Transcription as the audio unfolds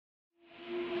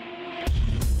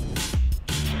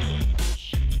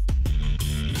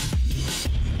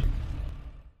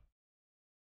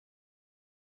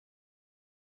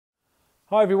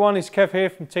Hi everyone, it's Kev here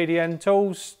from TDN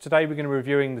Tools. Today we're going to be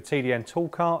reviewing the TDN Tool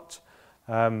Cart.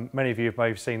 Many of you may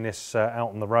have seen this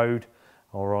out on the road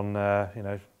or on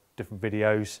different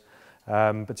videos.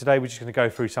 But today we're just going to go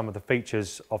through some of the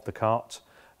features of the cart.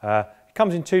 It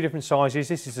comes in two different sizes.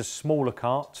 This is a smaller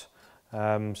cart,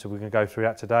 so we're going to go through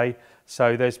that today.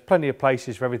 So there's plenty of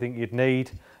places for everything you'd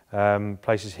need.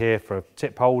 Places here for a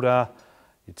tip holder,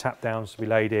 your tap downs to be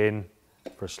laid in,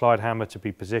 for a slide hammer to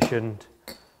be positioned.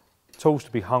 Tools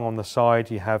to be hung on the side.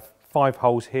 You have 5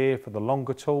 holes here for the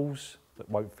longer tools that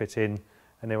won't fit in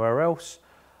anywhere else.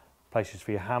 Places for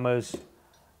your hammers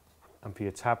and for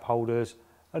your tab holders,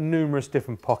 and numerous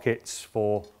different pockets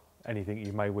for anything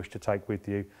you may wish to take with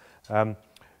you.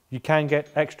 You can get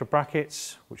extra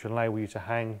brackets which will enable you to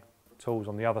hang tools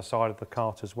on the other side of the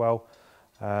cart as well.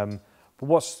 But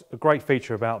what's a great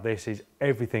feature about this is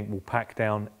everything will pack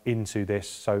down into this,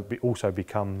 so it also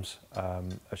becomes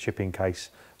a shipping case,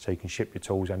 so you can ship your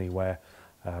tools anywhere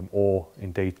or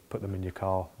indeed put them in your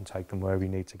car and take them wherever you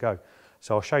need to go.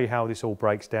 So I'll show you how this all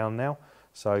breaks down now.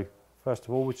 So first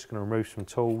of all, we're just going to remove some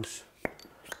tools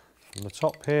from the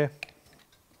top here.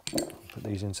 Put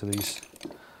these into these.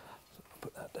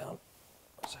 Put that down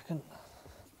a second.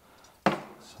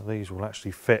 So these will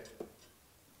actually fit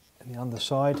in the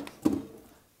underside.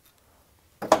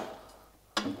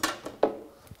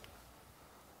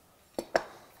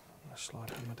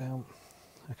 Slide hammer down.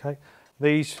 Okay,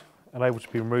 these are able to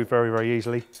be removed very, very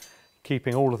easily,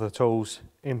 keeping all of the tools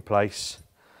in place,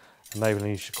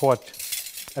 enabling you to quite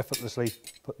effortlessly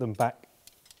put them back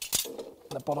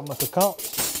at the bottom of the cart.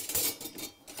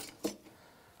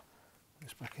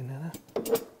 It's back in there now.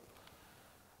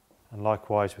 And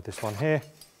likewise with this one here.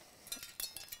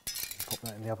 Pop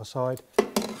that in the other side.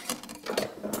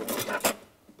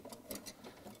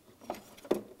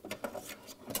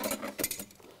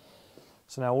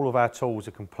 So now all of our tools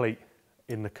are complete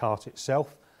in the cart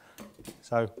itself.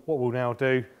 So what we'll now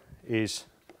do is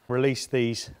release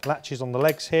these latches on the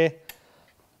legs here,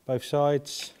 both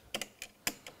sides.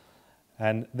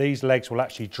 And these legs will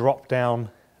actually drop down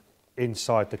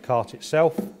inside the cart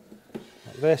itself,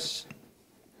 like this.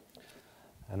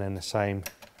 And then the same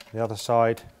the other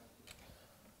side.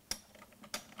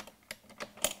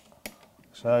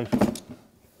 So,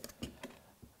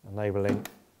 enabling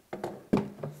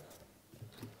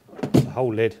the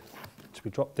whole lid to be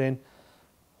dropped in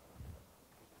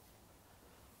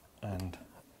and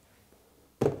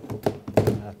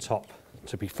our top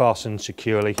to be fastened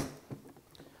securely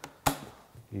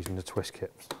using the twist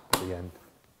clips at the end.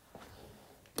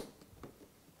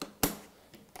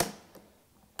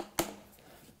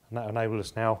 And that enables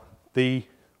us now. The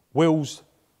wheels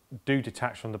do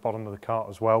detach from the bottom of the cart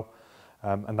as well,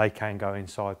 and they can go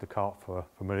inside the cart for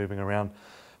moving around,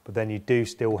 but then you do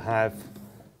still have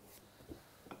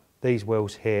these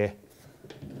wheels here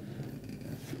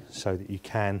so that you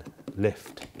can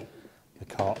lift the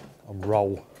cart and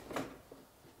roll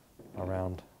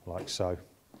around like so.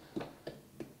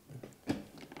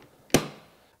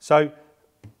 So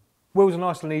wheels are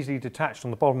nice and easily detached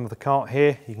on the bottom of the cart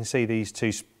here. You can see these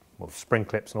two spring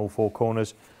clips on all 4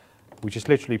 corners. We just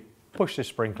literally push this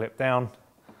spring clip down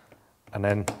and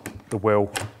then the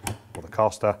wheel or the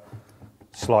caster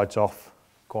slides off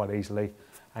quite easily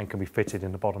and can be fitted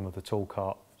in the bottom of the tool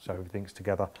cart, so everything's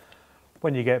together.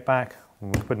 When you get back,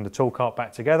 when we're putting the tool cart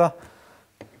back together,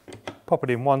 pop it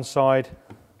in one side,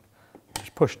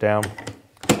 just push down,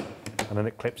 and then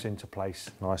it clips into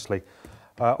place nicely.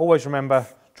 Always remember,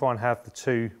 try and have the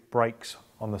 2 brakes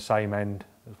on the same end.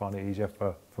 I find it easier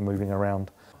for moving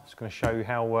around. I'm just going to show you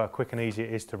how quick and easy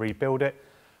it is to rebuild it.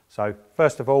 So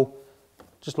first of all,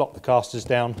 just lock the casters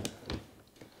down.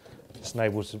 This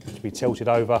enables it to be tilted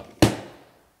over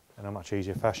in a much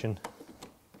easier fashion.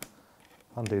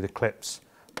 Undo the clips.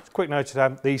 Just a quick note to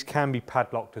that, these can be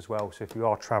padlocked as well, so if you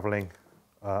are travelling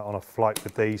on a flight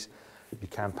with these, you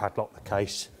can padlock the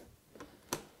case.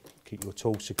 Keep your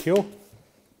tool secure.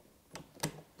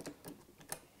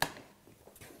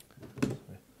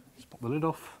 Just pop the lid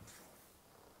off.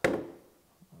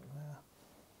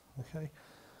 Okay.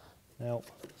 Now,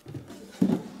 so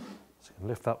you can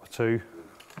lift up the 2,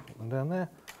 put them down there.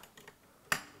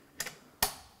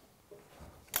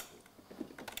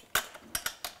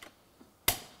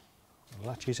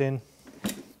 Latches in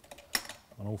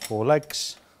on all 4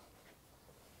 legs.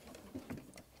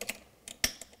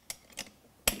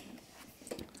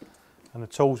 And the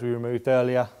tools we removed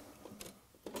earlier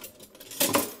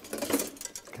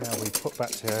can now be put back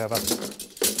together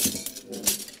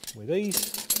with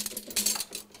ease.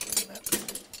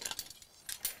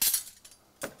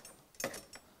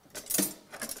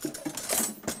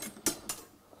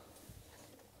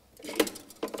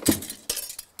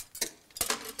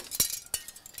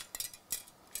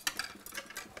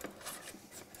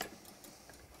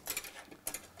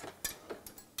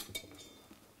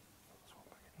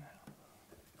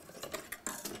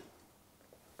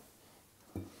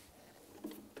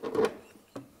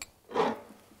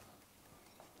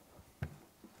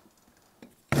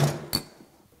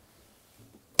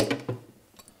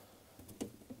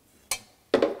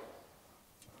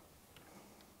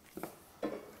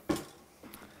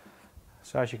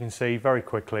 So as you can see, very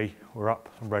quickly we're up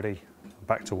and ready and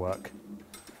back to work.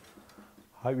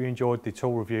 Hope you enjoyed the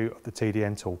tool review of the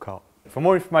TDN Tool Cart. For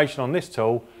more information on this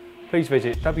tool, please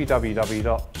visit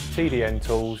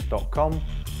www.tdntools.com,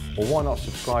 or why not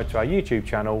subscribe to our YouTube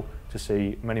channel to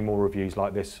see many more reviews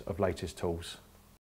like this of latest tools.